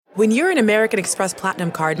When you're an American Express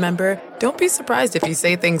Platinum card member, don't be surprised if you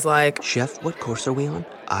say things like, "Chef, what course are we on?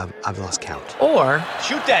 I've lost count." Or,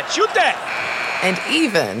 "Shoot that! And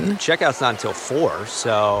even, "Checkout's not until 4,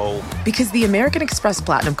 so..." Because the American Express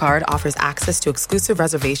Platinum Card offers access to exclusive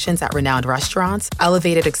reservations at renowned restaurants,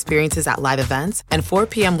 elevated experiences at live events, and 4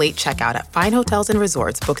 p.m. late checkout at fine hotels and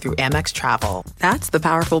resorts booked through Amex Travel. That's the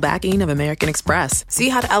powerful backing of American Express. See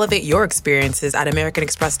how to elevate your experiences at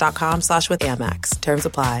americanexpress.com/withAmex. Terms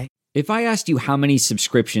apply. If I asked you how many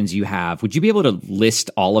subscriptions you have, would you be able to list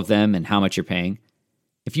all of them and how much you're paying?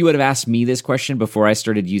 If you would have asked me this question before I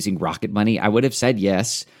started using Rocket Money, I would have said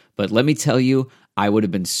yes, but let me tell you, I would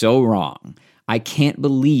have been so wrong. I can't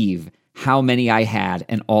believe how many I had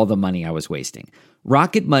and all the money I was wasting.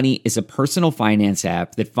 Rocket Money is a personal finance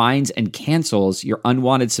app that finds and cancels your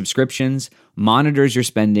unwanted subscriptions, monitors your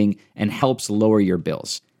spending, and helps lower your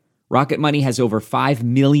bills. Rocket Money has over 5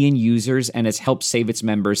 million users and has helped save its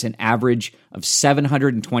members an average of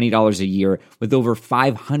 $720 a year with over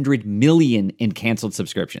 500 million in canceled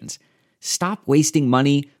subscriptions. Stop wasting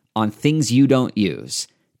money on things you don't use.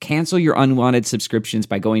 Cancel your unwanted subscriptions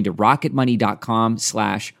by going to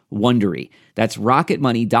rocketmoney.com/Wondery. That's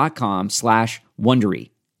rocketmoney.com/Wondery.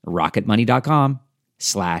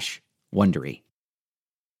 rocketmoney.com/Wondery.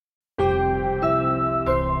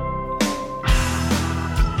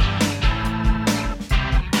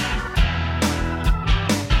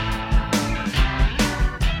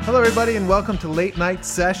 Hello, everybody, and welcome to Late Night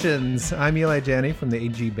Sessions. I'm Eli Janney from the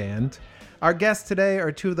AG Band. Our guests today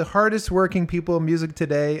are two of the hardest working people in music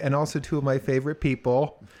today, and also two of my favorite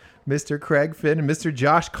people, Mr. Craig Finn and Mr.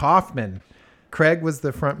 Josh Kaufman. Craig was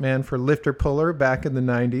the frontman for Lifter Puller back in the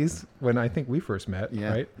 90s, when I think we first met,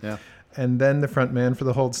 right? Yeah. And then the frontman for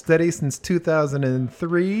the Hold Steady since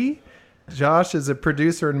 2003. Josh is a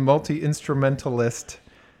producer and multi-instrumentalist.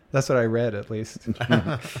 That's what I read, at least.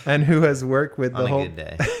 And who has worked with the whole... good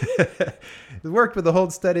day. worked with the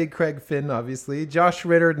Hold Steady, Craig Finn, obviously. Josh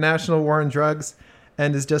Ritter, National War on Drugs,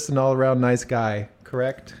 and is just an all-around nice guy.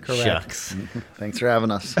 Correct? Correct. Shucks. Thanks for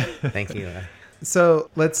having us. Thank you. So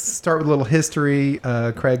let's start with a little history.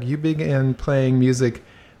 Craig, you began playing music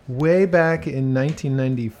way back in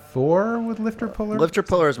 1994 with Lifter Puller? Lifter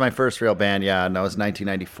Puller is my first real band, yeah, and that was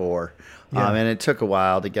 1994. Yeah. And it took a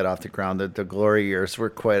while to get off the ground. The glory years were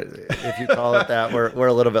quite, if you call it that, we're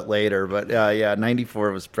a little bit later. But yeah,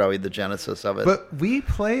 94 was probably the genesis of it. But we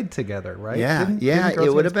played together, right? Yeah, Didn't Girls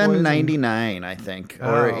it would Against have been Boys 99, I think,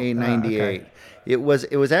 or 98. Okay. It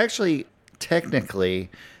was actually technically,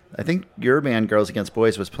 I think your band, Girls Against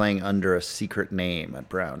Boys, was playing under a secret name at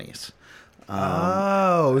Brownies.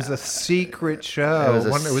 It was a secret show.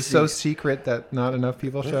 It was so secret that not enough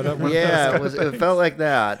people showed up. Yeah, it felt like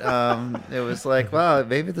that. It was like, wow,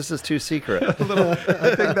 maybe this is too secret. I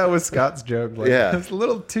think that was Scott's joke. Yeah. It's a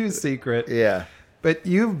little too secret. Yeah. But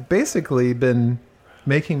you've basically been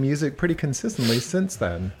making music pretty consistently since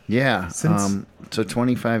then. Yeah. So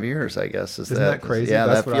 25 years, I guess. Isn't that crazy? Yeah,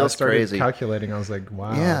 That's that what feels I started crazy. Calculating, I was like,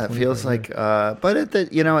 wow. Yeah, it feels like, but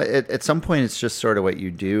at some point, it's just sort of what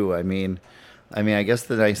you do. I mean, I guess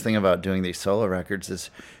the nice thing about doing these solo records is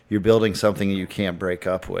you're building something you can't break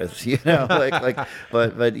up with,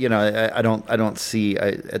 but I don't see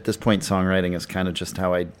at this point songwriting is kind of just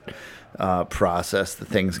how I process the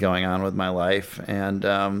things going on with my life, and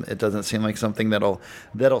it doesn't seem like something that'll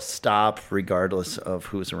stop regardless of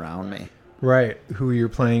who's around me. Right, who you're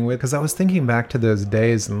playing with. Because I was thinking back to those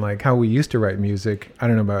days and like how we used to write music. I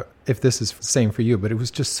don't know about if this is the same for you, but it was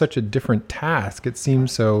just such a different task. It seemed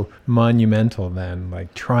so monumental then,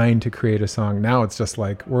 like trying to create a song. Now it's just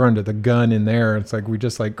like we're under the gun in there. It's like we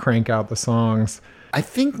just like crank out the songs. I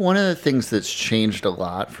think one of the things that's changed a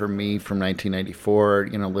lot for me from 1994,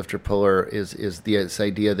 Lifter Puller, is this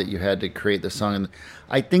idea that you had to create the song. And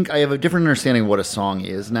I think I have a different understanding of what a song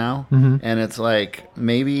is now. Mm-hmm. And it's like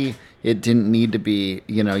maybe it didn't need to be,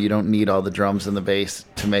 you don't need all the drums and the bass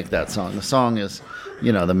to make that song. The song is,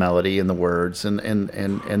 the melody and the words and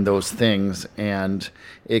those things. And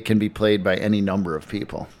it can be played by any number of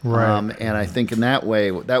people. Right. And I think in that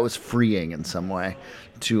way, that was freeing in some way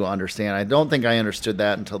to understand. I don't think I understood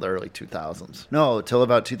that until the early 2000s. No, till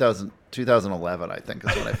about 2011, I think,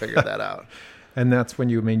 is when I figured that out. And that's when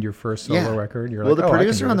you made your first solo record? You're The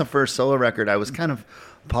producer on the first solo record, I was kind of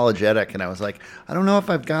apologetic, and I was like, I don't know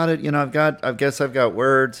if I've got it. I guess I've got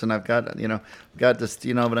words, and I've got this,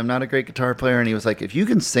 but I'm not a great guitar player. And he was like, if you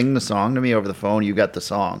can sing the song to me over the phone, you got the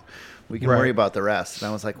song. We can worry about the rest. And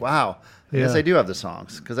I was like, wow. I guess I do have the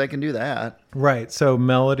songs because I can do that. Right. So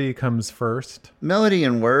melody comes first. Melody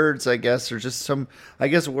and words, I guess, are just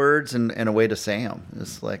words and a way to say them.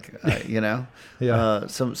 It's like,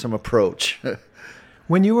 some approach.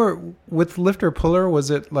 When you were with Lifter Puller,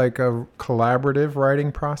 was it like a collaborative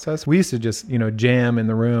writing process? We used to just, jam in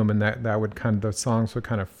the room, and that would the songs would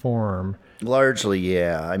kind of form. Largely,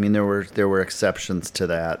 yeah. I mean, there were exceptions to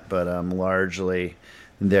that, but largely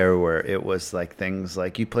it was like things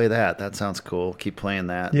like, you play that sounds cool, keep playing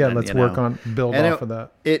that. Yeah, and, let's work on build off of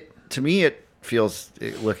that. To me, it feels,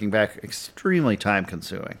 looking back, extremely time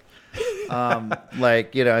consuming.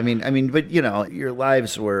 But your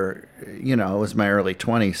lives were, it was my early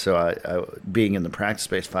 20s, so I being in the practice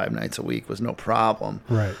space 5 nights a week was no problem.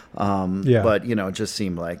 Right. But, it just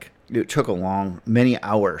seemed like it took many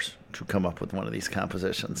hours to come up with one of these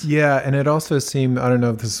compositions. Yeah, and it also seemed, I don't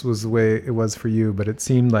know if this was the way it was for you, but it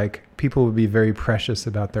seemed like people would be very precious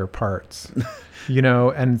about their parts.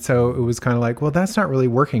 And so it was kind of like, well, that's not really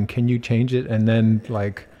working. Can you change it? And then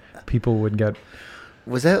people would get...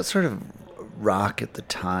 Was that sort of rock at the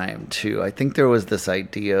time too? I think there was this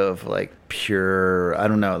idea of pure, I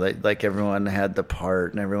don't know, like everyone had the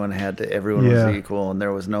part and everyone was equal and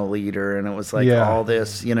there was no leader, and it was all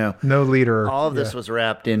this, no leader. All of this was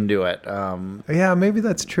wrapped into it. Yeah, maybe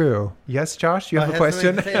that's true. Yes, Josh, you have a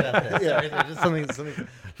question? To say about this. Yeah, just something.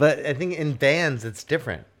 But I think in bands it's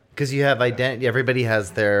different because you have identity. Everybody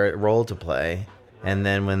has their role to play, and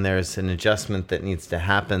then when there's an adjustment that needs to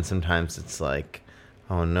happen, sometimes it's like,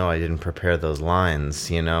 oh no, I didn't prepare those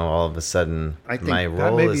lines. All of a sudden, my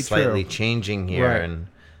role is slightly changing here, right. And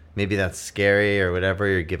maybe that's scary or whatever.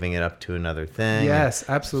 You're giving it up to another thing. Yes,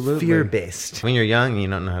 absolutely. Fear-based. When you're young, you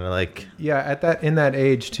don't know how to Yeah, in that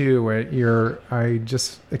age too, where I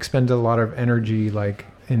just expend a lot of energy,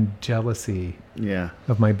 in jealousy. Yeah.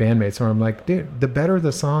 Of my bandmates, or I'm like, dude, the better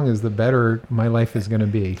the song is, the better my life is going to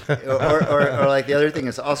be. or the other thing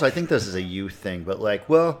is also, I think this is a youth thing, but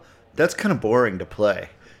well, that's kind of boring to play.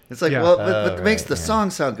 It's like, but it makes the song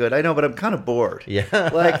sound good. I know, but I'm kind of bored. Yeah.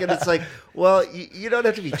 And it's like, well, you don't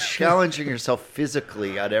have to be challenging yourself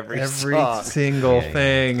physically on every song. Every single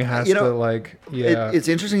thing has to It's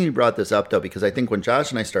interesting you brought this up, though, because I think when Josh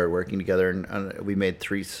and I started working together, and we made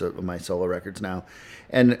 3 of my solo records now,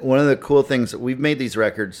 and one of the cool things, we've made these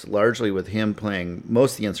records largely with him playing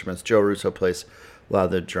most of the instruments. Joe Russo plays a lot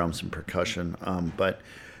of the drums and percussion, but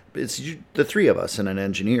it's the 3 of us and an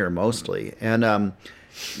engineer mostly. And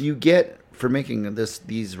you get, for making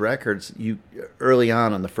these records, early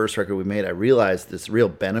on the first record we made, I realized this real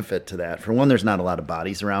benefit to that. For one, there's not a lot of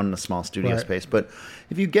bodies around in a small studio space, but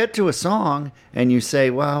if you get to a song and you say,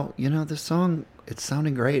 wow, this song, it's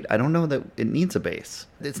sounding great, I don't know that it needs a bass.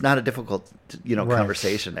 It's not a difficult,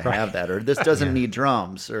 conversation to have that, or this doesn't need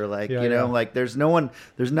drums, or there's no one,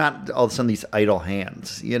 there's not all of a sudden these idle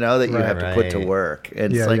hands, that you have to put to work.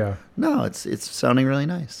 And it's no, it's sounding really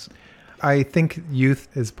nice. I think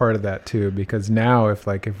youth is part of that too, because now if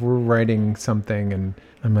we're writing something and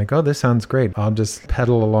I'm like, oh, this sounds great, I'll just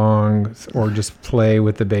pedal along or just play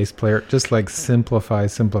with the bass player, just simplify,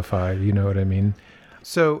 you know what I mean?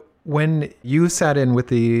 So when you sat in with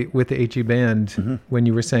the HE band, mm-hmm. when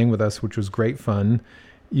you were saying with us, which was great fun,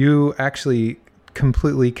 you actually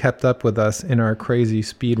completely kept up with us in our crazy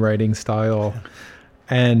speed writing style.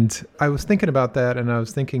 And I was thinking about that, and I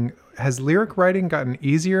was thinking, has lyric writing gotten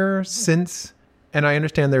easier since? And I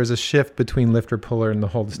understand there's a shift between Lifter Puller and the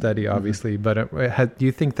Hold Steady, obviously, mm-hmm. but do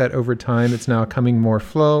you think that over time it's now coming more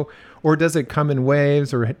flow, or does it come in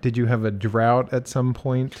waves, or did you have a drought at some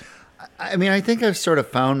point? I mean, I think I've sort of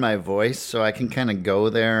found my voice, so I can kind of go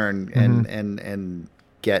there and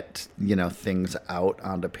get things out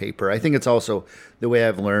onto paper. I think it's also the way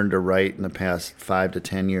I've learned to write in the past 5 to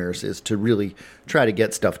 10 years is to really try to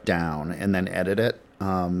get stuff down and then edit it.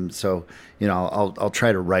 So I'll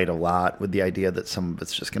try to write a lot with the idea that some of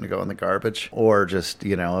it's just going to go in the garbage, or just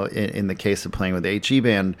in the case of playing with the HE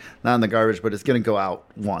band, not in the garbage, but it's going to go out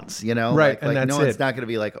once. Right, and that's no, it's not going to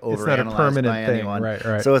be overanalyzed by anyone.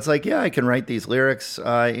 Right. So it's I can write these lyrics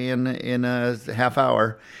in a half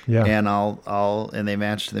hour, and and they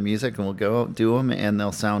match to the music, and we'll go do them, and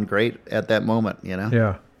they'll sound great at that moment.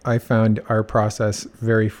 Yeah. I found our process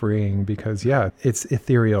very freeing because, it's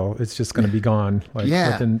ethereal. It's just going to be gone.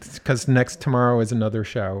 Because tomorrow is another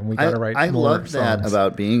show, and we got to write more songs. I love that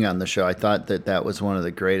about being on the show. I thought that was one of the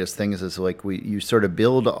greatest things is you sort of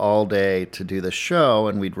build all day to do the show,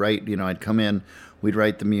 and we'd write, I'd come in, we'd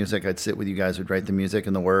write the music, I'd sit with you guys, we'd write the music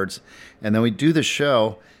and the words, and then we'd do the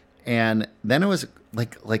show, and then it was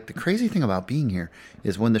like the crazy thing about being here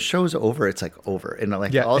is when the show's over, it's over, and all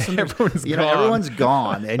of a sudden everyone's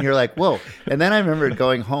gone, and you're like, whoa. And then I remember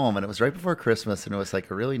going home, and it was right before Christmas, and it was a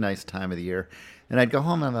really nice time of the year, and I'd go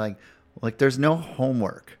home and I'm like there's no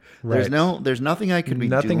homework. Right. There's nothing I could be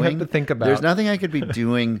doing. Nothing I have to think about. There's nothing I could be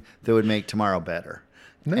doing that would make tomorrow better.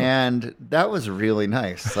 No. And that was really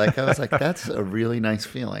nice. Like, I was like, that's a really nice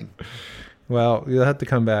feeling. Well, you'll have to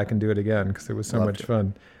come back and do it again because it was so Loved much it.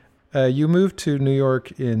 fun. You moved to New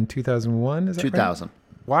York in 2001, is that 2000. right?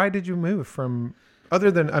 Why did you move from,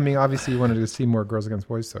 other than, I mean, obviously you wanted to see more Girls Against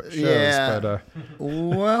Boys shows, Yeah. but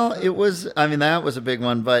Well, it was. I mean, that was a big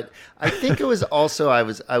one, but I think it was also. I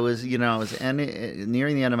was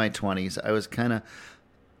nearing the end of my 20s. I was kind of.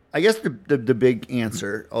 I guess the big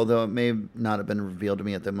answer, although it may not have been revealed to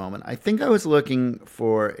me at the moment, I think I was looking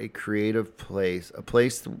for a creative place, a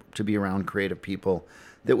place to be around creative people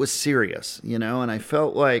that was serious, and I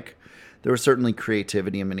felt like there was certainly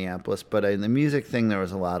creativity in Minneapolis, but in the music thing, there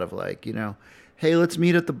was a lot of like, hey, let's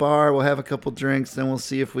meet at the bar, we'll have a couple drinks, then we'll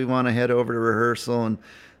see if we want to head over to rehearsal, and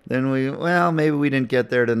then maybe we didn't get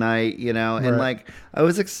there tonight, and like,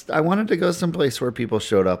 I wanted to go someplace where people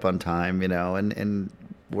showed up on time, and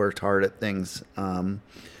worked hard at things.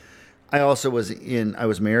 I also I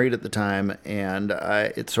was married at the time, and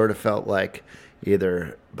it sort of felt like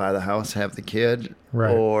either buy the house, have the kid,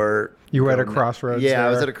 Right. or you were at a crossroads. yeah, I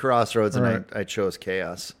was there. at a crossroads, and Right. I chose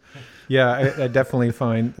chaos. Yeah, I definitely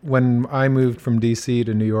find when I moved from DC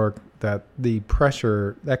to New York that the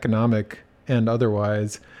pressure, economic and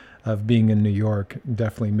otherwise, of being in New York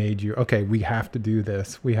definitely made you, okay, we have to do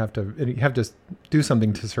this. You have to do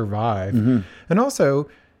something to survive. Mm-hmm. And also,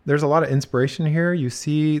 there's a lot of inspiration here. You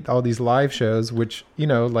see all these live shows, which,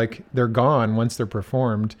 like they're gone once they're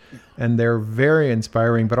performed, and they're very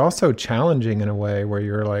inspiring, but also challenging in a way where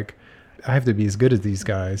you're like, I have to be as good as these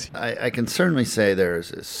guys. I can certainly say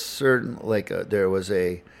there's a certain, there was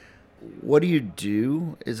a, what do you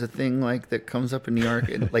do is a thing like that comes up in New York,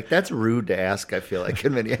 and like that's rude to ask. I feel like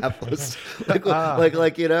in Minneapolis, like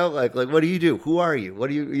what do you do? Who are you? What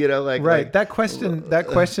do you Right. Like, That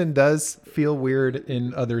question does feel weird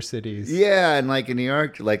in other cities. yeah, and like in New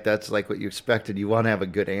York, like that's like what you expected. You want to have a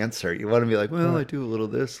good answer. You want to be like, well, I do a little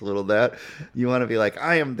this, a little that. You want to be like,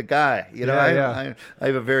 I am the guy. I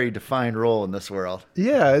have a very defined role in this world.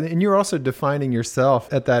 Yeah, and you're also defining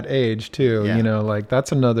yourself at that age too. Yeah. Like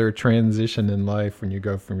that's another transition in life when you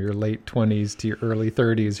go from your late 20s to your early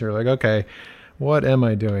 30s. You're like, okay, what am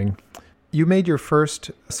I doing? You made your first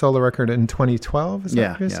solo record in 2012, is that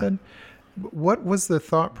Yeah, what you yeah. said? What was the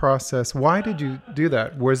thought process? Why did you do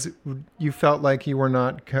that? Was you felt like you were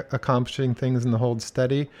not accomplishing things in the Hold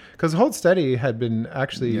Steady? Because Hold Steady had been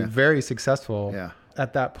actually very successful Yeah.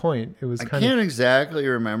 at that point. It was I kind can't exactly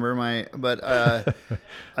remember but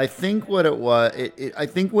I think what it was, I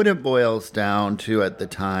think what it boils down to at the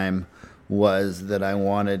time was that I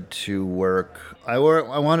wanted to work. I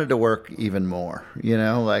wanted to work even more.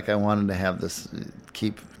 Like I wanted to have this,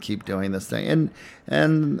 keep doing this thing.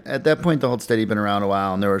 And at that point, the Hold Steady had been around a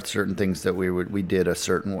while, and there were certain things that we did a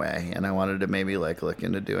certain way, and I wanted to maybe like look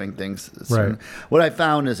into doing things. Right. What I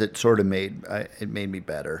found is it sort of made me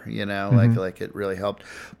better. Like it really helped.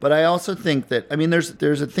 But I also think that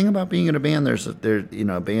there's a thing about being in a band.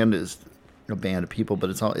 A band is a band of people, but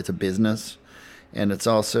it's a business, and it's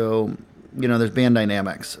also there's band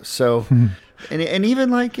dynamics. So. And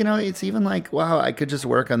even like, it's even like, wow, I could just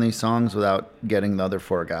work on these songs without getting the other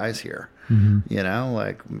four guys here. Mm-hmm.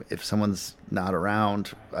 Like if someone's not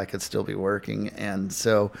around, I could still be working. And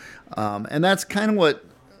so, and that's kind of what,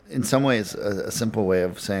 in some ways, a simple way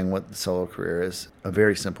of saying what the solo career is, a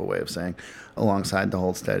very simple way of saying alongside the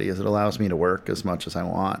Hold Steady is it allows me to work as much as I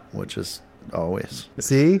want, which is always.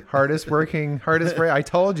 See, hardest working. I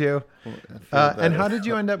told you. And how did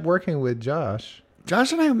you end up working with Josh?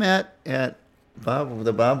 Josh and I met at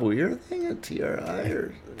the Bob Weir thing at TRI,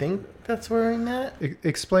 or I think that's where we met.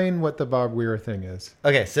 Explain what the Bob Weir thing is.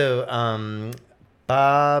 Okay, so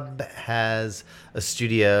Bob has a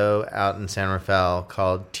studio out in San Rafael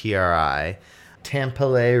called TRI,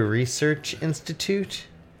 Tampere Research Institute,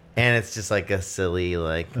 and it's just like a silly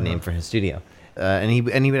name for his studio. And he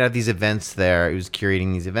would have these events there. He was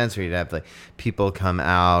curating these events where he'd have like people come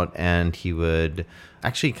out, and he would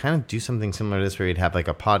actually kind of do something similar to this, where he'd have like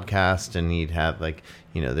a podcast, and he'd have like,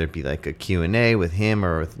 there'd be like a Q&A with him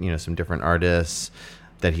or with, some different artists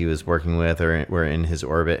that he was working with or were in his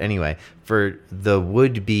orbit. Anyway, for the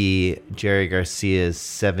would-be Jerry Garcia's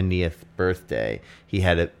 70th birthday, he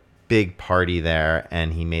had a big party there,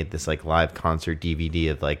 and he made this like live concert DVD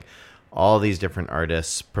of like all these different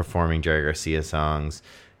artists performing Jerry Garcia songs,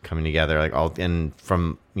 coming together, like all and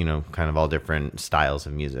from kind of all different styles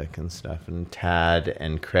of music and stuff. And Tad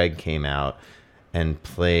and Craig came out and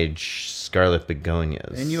played Scarlet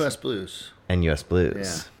Begonias and U.S. Blues.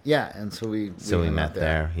 Yeah, and so we met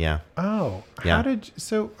there. Yeah. Oh, Yeah.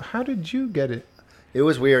 how did you get it? It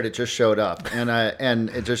was weird. It just showed up, and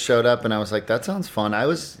it just showed up, and I was like, "That sounds fun." I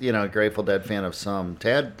was, a Grateful Dead fan of some.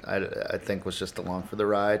 Tad, I think, was just along for the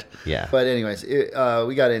ride. Yeah. But anyways,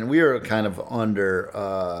 we got in. We were kind of under.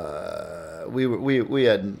 We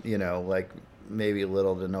had like maybe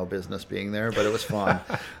little to no business being there, but it was fun.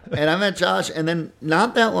 And I met Josh, and then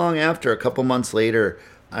not that long after, a couple months later,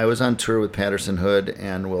 I was on tour with Patterson Hood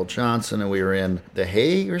and Will Johnson, and we were in The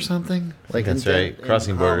Hague or something. That's right.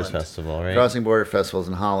 Crossing Borders Festival, right? Crossing Border Festivals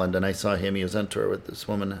in Holland, and I saw him. He was on tour with this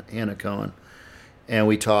woman, Hannah Cohen, and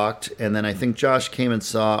we talked. And then I think Josh came and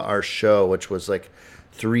saw our show, which was like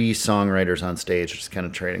 3 songwriters on stage, just kind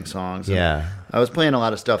of trading songs. And Yeah. I was playing a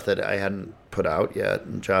lot of stuff that I hadn't put out yet,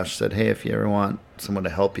 and Josh said, "Hey, if you ever want someone to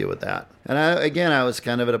help you with that." And I was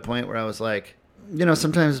kind of at a point where I was like,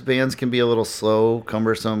 sometimes bands can be a little slow,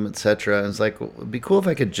 cumbersome, etc. And it's like, it'd be cool if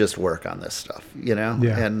I could just work on this stuff, Yeah.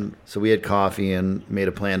 And so we had coffee and made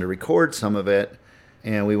a plan to record some of it.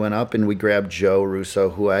 And we went up and we grabbed Joe Russo,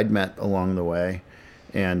 who I'd met along the way,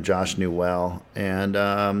 and Josh knew well. And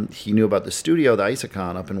he knew about the studio, the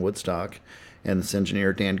Isocon up in Woodstock, and this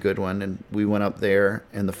engineer, Dan Goodwin. And we went up there.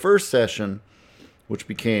 And the first session, which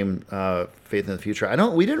became Faith in the Future.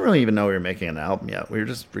 We didn't really even know we were making an album yet. We were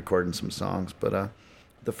just recording some songs. But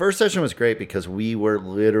the first session was great because we were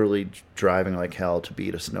literally driving like hell to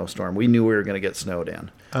beat a snowstorm. We knew we were going to get snowed in.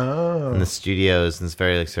 Oh. And the studio is this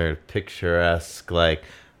very sort of picturesque, like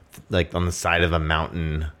on the side of a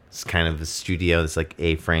mountain. It's kind of a studio. It's like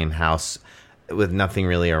A-frame house with nothing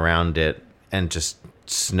really around it, and just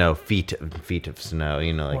snow, feet of snow.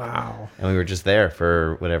 Wow. And we were just there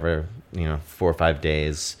for whatever. 4 or 5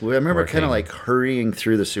 days. I remember kind of like hurrying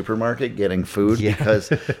through the supermarket getting food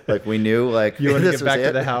because we knew you want to this get back was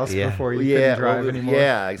to the it. house before you couldn't drive anymore.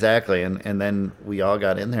 Yeah, exactly. And then we all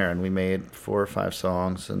got in there and we made 4 or 5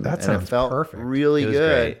 songs, and That and sounds it felt perfect. really It was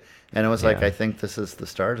good. great. And it was like, Yeah. I think this is the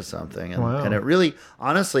start of something. And, Wow. and it really,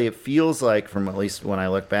 honestly, it feels like, from at least when I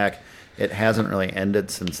look back, it hasn't really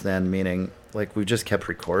ended since then, meaning like we've just kept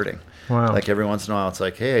recording. Wow. Like every once in a while, it's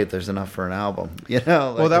like, hey, there's enough for an album.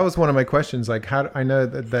 Well, that was one of my questions. Like, I know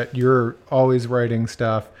that you're always writing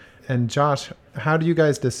stuff. And Josh, how do you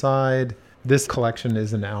guys decide this collection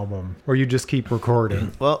is an album, or you just keep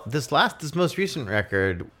recording? Well, this most recent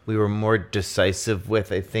record, we were more decisive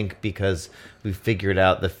with, I think, because we figured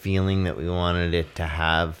out the feeling that we wanted it to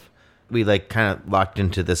have. We kind of locked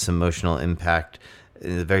into this emotional impact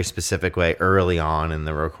in a very specific way early on in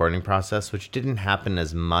the recording process, which didn't happen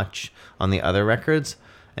as much on the other records.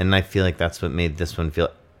 And I feel like that's what made this one feel.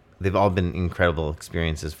 They've all been incredible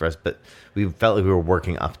experiences for us, but we felt like we were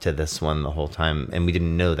working up to this one the whole time, and we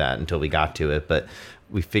didn't know that until we got to it. But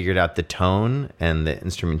we figured out the tone and the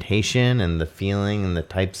instrumentation and the feeling and the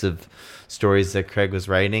types of stories that Craig was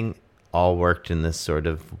writing all worked in this sort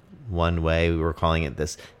of one way. We were calling it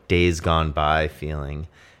this Days Gone By feeling.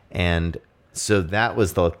 And so that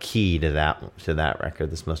was the key to that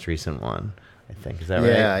record, this most recent one, I think. Is that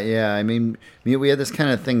right? Yeah. I mean, we had this kind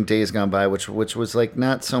of thing, Days Gone By, which was like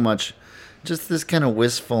not so much just this kind of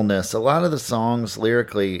wistfulness. A lot of the songs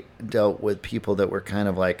lyrically dealt with people that were kind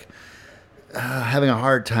of like having a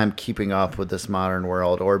hard time keeping up with this modern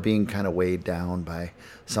world, or being kind of weighed down by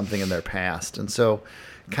something in their past. And so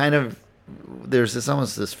kind of there's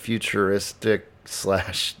almost this futuristic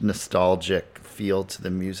 / nostalgic feel to the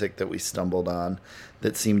music that we stumbled on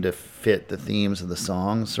that seemed to fit the themes of the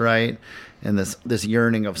songs, right? And this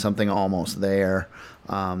yearning of something almost there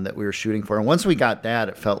that we were shooting for. And once we got that,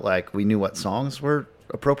 it felt like we knew what songs were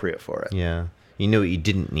appropriate for it. Yeah. You knew what you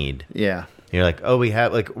didn't need. Yeah. You're like, oh, we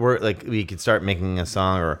could start making a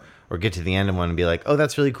song or get to the end of one and be like, oh,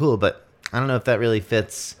 that's really cool, but I don't know if that really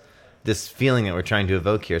fits this feeling that we're trying to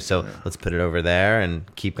evoke here. So let's put it over there and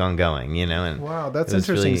keep on going, And Wow, that's it was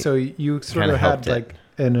interesting. really- So you sort kinda of had helped it. like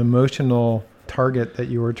an emotional target that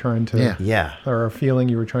you were trying to, Yeah. or a feeling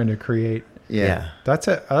you were trying to create. Yeah. That's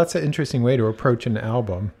an interesting way to approach an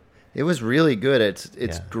album. It was really good. It's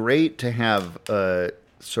Yeah. great to have a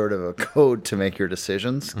sort of a code to make your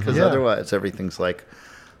decisions, because Yeah. otherwise everything's like,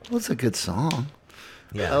 well, it's a good song.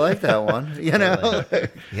 Yeah. I like that one.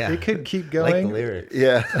 Yeah. It could keep Like the going. lyrics.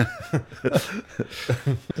 Yeah.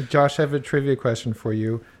 Josh, I have a trivia question for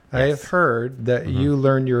you. I have heard that you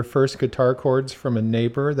learned your first guitar chords from a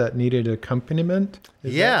neighbor that needed accompaniment.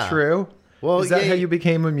 Is Yeah. that true? Well, is that yeah, how you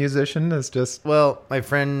became a musician? Is just Well, my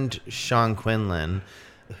friend Sean Quinlan,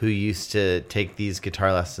 who used to take these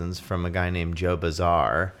guitar lessons from a guy named Joe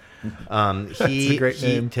Bazar. a great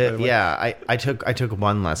name, by the way. Yeah, I took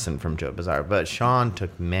one lesson from Joe Bazar, but Sean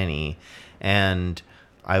took many, and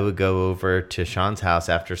I would go over to Sean's house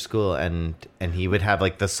after school, and he would have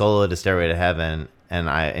like the solo to Stairway to Heaven,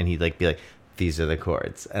 and he'd like be like, these are the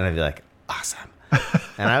chords. And I'd be like, awesome.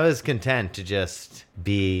 And I was content to just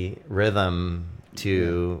be rhythm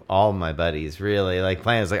to all my buddies, really, like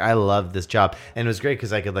playing. I was like, I love this job. And it was great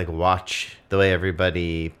because I could like watch the way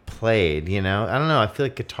everybody played, I don't know. I feel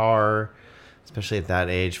like guitar, especially at that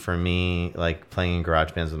age for me, like playing in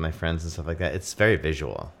garage bands with my friends and stuff like that, it's very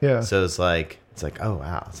visual. Yeah. So it's like, oh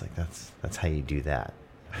wow, it's like that's how you do that,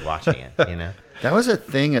 watching it, That was a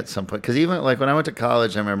thing at some point, because even like when I went to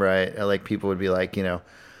college, I remember I like people would be like, do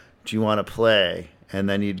you want to play? And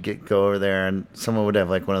then you'd go over there, and someone would have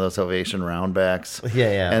like one of those Ovation roundbacks.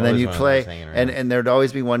 Yeah. And then Always you'd one of play, those hanging around. and there'd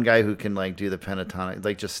always be one guy who can like do the pentatonic,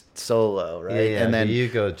 like just solo, right? Yeah, and then you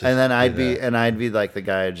go just and then do that. I'd be like the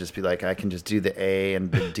guy who'd just be like, I can just do the A and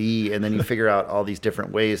the D, and then you figure out all these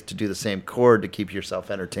different ways to do the same chord to keep yourself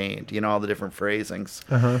entertained. All the different phrasings,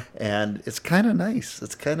 and it's kind of nice.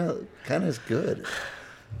 It's kind of good.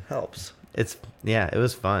 Helps. It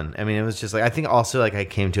was fun. I mean, it was just like, I think also like I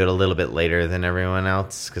came to it a little bit later than everyone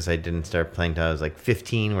else because I didn't start playing till I was like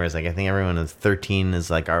 15, whereas like I think everyone who's 13 is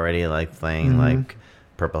like already like playing like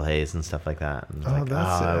Purple Haze and stuff like that. And I wish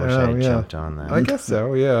I had jumped on that. I guess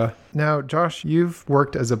so, yeah. Now, Josh, you've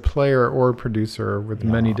worked as a player or producer with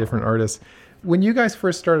many different artists. When you guys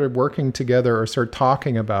first started working together or started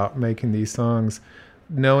talking about making these songs,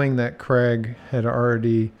 knowing that Craig had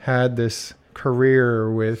already had this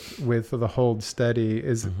career with the Hold Steady,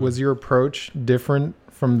 was your approach different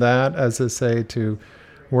from that as say to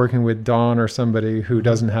working with Dawn or somebody who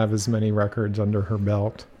doesn't have as many records under her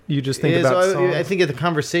belt? You just think about songs? I think at the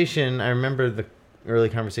conversation, I remember the early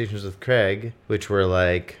conversations with Craig, which were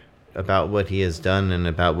like about what he has done and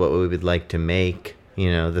about what we would like to make,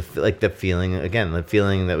 the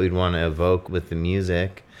feeling that we'd want to evoke with the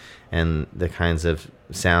music and the kinds of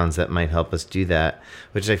sounds that might help us do that,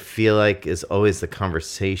 which I feel like is always the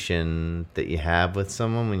conversation that you have with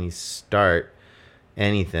someone when you start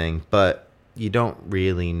anything, but you don't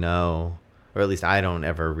really know, or at least I don't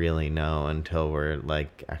ever really know until we're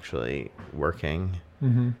like actually working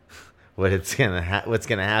what's gonna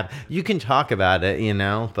happen. You can talk about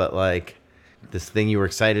it, but like this thing you were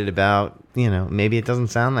excited about, maybe it doesn't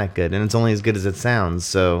sound that good, and it's only as good as it sounds.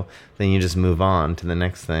 So then you just move on to the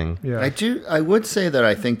next thing. Yeah. I would say that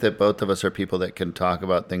I think that both of us are people that can talk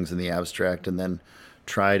about things in the abstract and then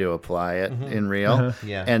try to apply it in real.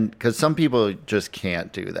 Yeah. And because some people just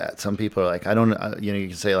can't do that. Some people are like, I don't, you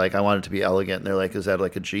can say like, I want it to be elegant. And they're like, is that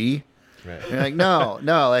like a G? Right. And you're like, no,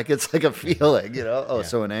 like it's like a feeling,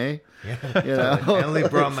 so an A. Yeah. I only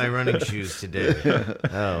brought my running shoes today.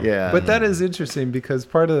 Oh. Yeah. But that is interesting because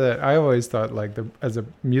part of that, I always thought like as a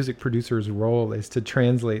music producer's role is to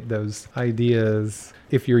translate those ideas,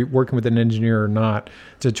 if you're working with an engineer or not,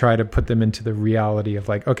 to try to put them into the reality of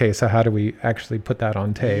like, okay, so how do we actually put that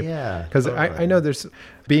on tape? Yeah. Because I know there's,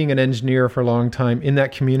 being an engineer for a long time, in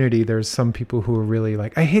that community, there's some people who are really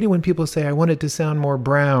like, I hate it when people say, I want it to sound more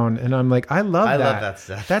brown. And I'm like, I love that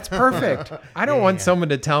stuff. That's perfect. I don't want someone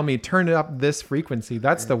to tell me, turn it up this frequency.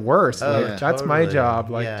 That's the worst. That's my job.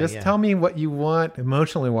 Like, tell me what you want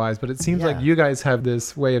emotionally wise. But it seems like you guys have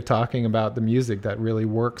this way of talking about the music that really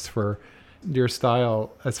works for your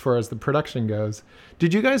style as far as the production goes.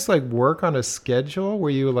 Did you guys like work on a schedule? Were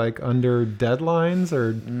you like under deadlines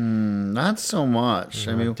or? Not so much.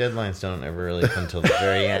 I mean, deadlines don't ever really come till the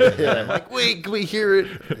very end. I'm like, wait, can we hear it?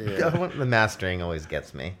 Yeah. The mastering always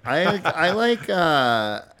gets me. I like.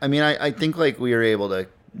 I think like we were able to,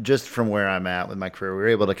 just from where I'm at with my career, we were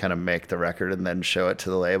able to kind of make the record and then show it to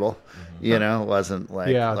the label. It wasn't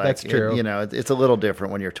like that's true. It's a little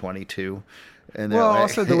different when you're 22. And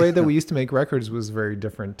also the way that we used to make records was very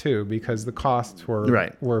different too, because the costs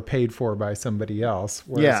were paid for by somebody else.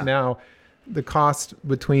 Whereas now the cost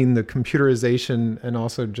between the computerization and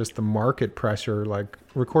also just the market pressure, like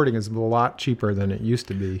recording is a lot cheaper than it used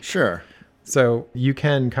to be. Sure. So you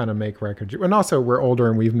can kind of make records. And also we're older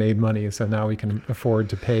and we've made money, so now we can afford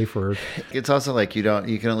to pay for it. It's also like you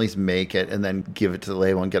can at least make it and then give it to the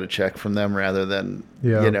label and get a check from them rather than,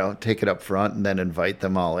 take it up front and then invite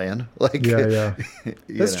them all in. Like,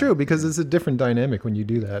 That's true, because it's a different dynamic when you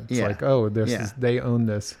do that. It's like, they own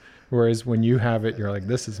this. Whereas when you have it, you're like,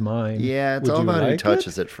 this is mine. Yeah, it's all about who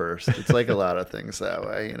touches it first. It's like a lot of things that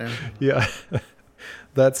way, Yeah,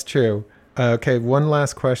 that's true. Okay, one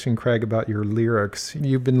last question, Craig, about your lyrics.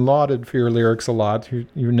 You've been lauded for your lyrics a lot.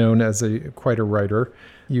 You're known as quite a writer.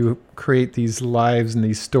 You create these lives and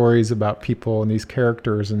these stories about people and these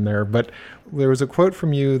characters in there. But there was a quote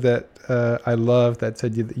from you that I love that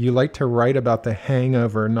said you like to write about the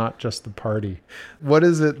hangover, not just the party. What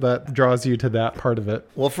is it that draws you to that part of it?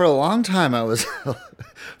 Well, for a long time I was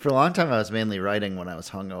mainly writing when I was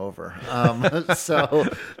hungover. So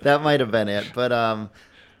that might have been it. But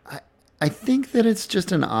I think that it's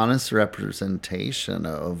just an honest representation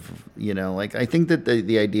of, I think that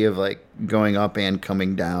the idea of like going up and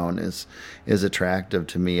coming down is attractive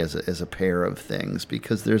to me as a pair of things,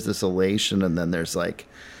 because there's this elation and then there's like,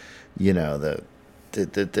 the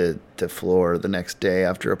floor the next day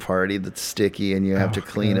after a party that's sticky and you have to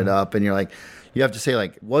clean it up, and you're like, you have to say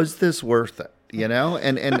like, was this worth it?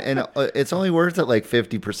 And it's only worth it like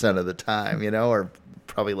 50% of the time, or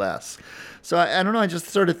probably less. So I don't know. I just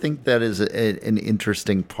sort of think that is an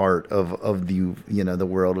interesting part of the the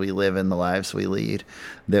world we live in, the lives we lead,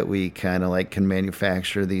 that we kind of like can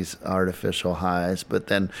manufacture these artificial highs, but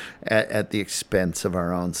then at the expense of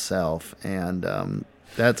our own self. And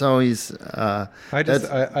that's always I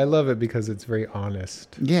love it because it's very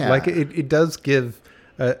honest. Yeah, like it does give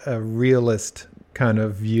a realist kind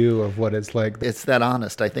of view of what it's like. It's that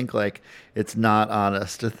honest. I think like it's not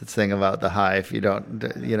honest to sing about the high if you don't,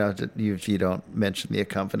 if you don't mention the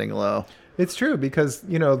accompanying low. It's true because,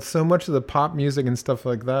 so much of the pop music and stuff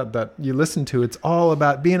like that you listen to, it's all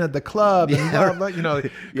about being at the club and blah, blah, going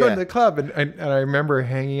to the club. And I remember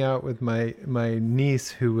hanging out with my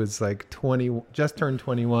niece who was like 20, just turned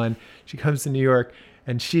 21. She comes to New York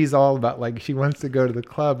and she's all about like, she wants to go to the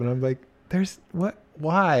club. And I'm like,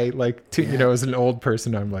 why? Like, as an old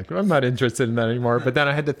person, I'm like, I'm not interested in that anymore. But then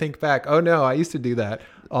I had to think back. Oh no, I used to do that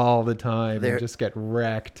all the time and just get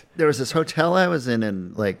wrecked. There was this hotel I was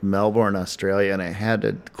in like Melbourne, Australia, and I had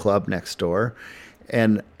a club next door.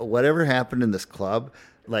 And whatever happened in this club,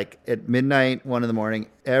 like at midnight, 1 a.m,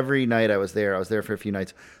 every night I was there for a few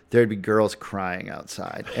nights, there'd be girls crying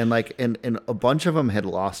outside. And like, and a bunch of them had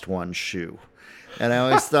lost one shoe. And I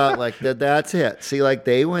always thought like that's it. See, like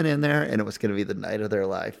they went in there and it was going to be the night of their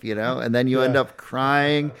life, and then you end up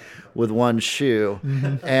crying with one shoe.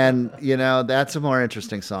 Mm-hmm. And, that's a more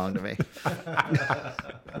interesting song to me.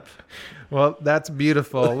 Well, that's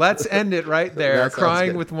beautiful. Let's end it right there.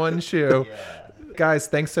 Crying with one shoe. Yeah. Guys,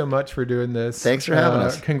 thanks so much for doing this. Thanks for having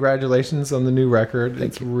us. Congratulations on the new record.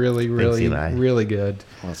 It's really, really, really good.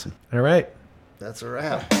 Awesome. All right. That's a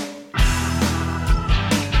wrap.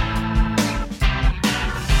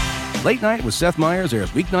 Late Night with Seth Meyers airs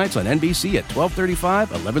weeknights on NBC at 12:35,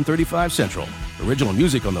 11:35 Central. Original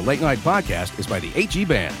music on the Late Night podcast is by the HE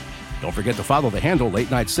Band. Don't forget to follow the handle Late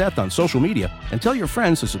Night Seth on social media and tell your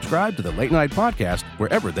friends to subscribe to the Late Night podcast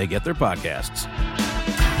wherever they get their podcasts.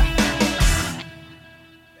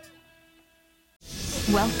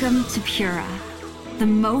 Welcome to Pura, the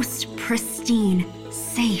most pristine,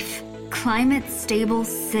 safe, climate-stable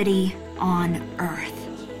city on Earth.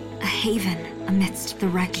 A haven amidst the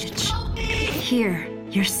wreckage. Here,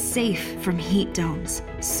 you're safe from heat domes,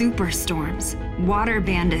 superstorms, water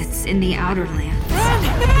bandits in the outer lands.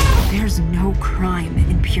 There's no crime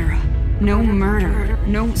in Pura, no murder,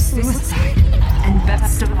 no suicide, and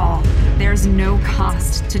best of all, there's no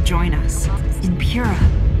cost to join us. In Pura,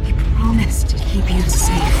 we promise to keep you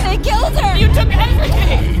safe. They killed her! You took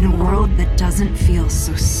everything! In a world that doesn't feel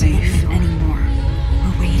so safe anymore,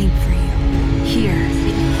 we're waiting for you, here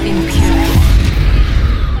in Pura.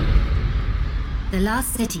 The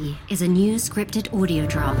Last City is a new scripted audio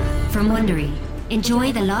drama from Wondery.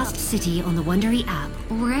 Enjoy The Last City on the Wondery app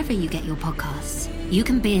or wherever you get your podcasts. You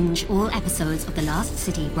can binge all episodes of The Last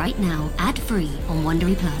City right now, ad-free on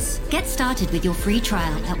Wondery Plus. Get started with your free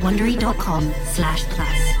trial at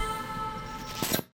Wondery.com/plus.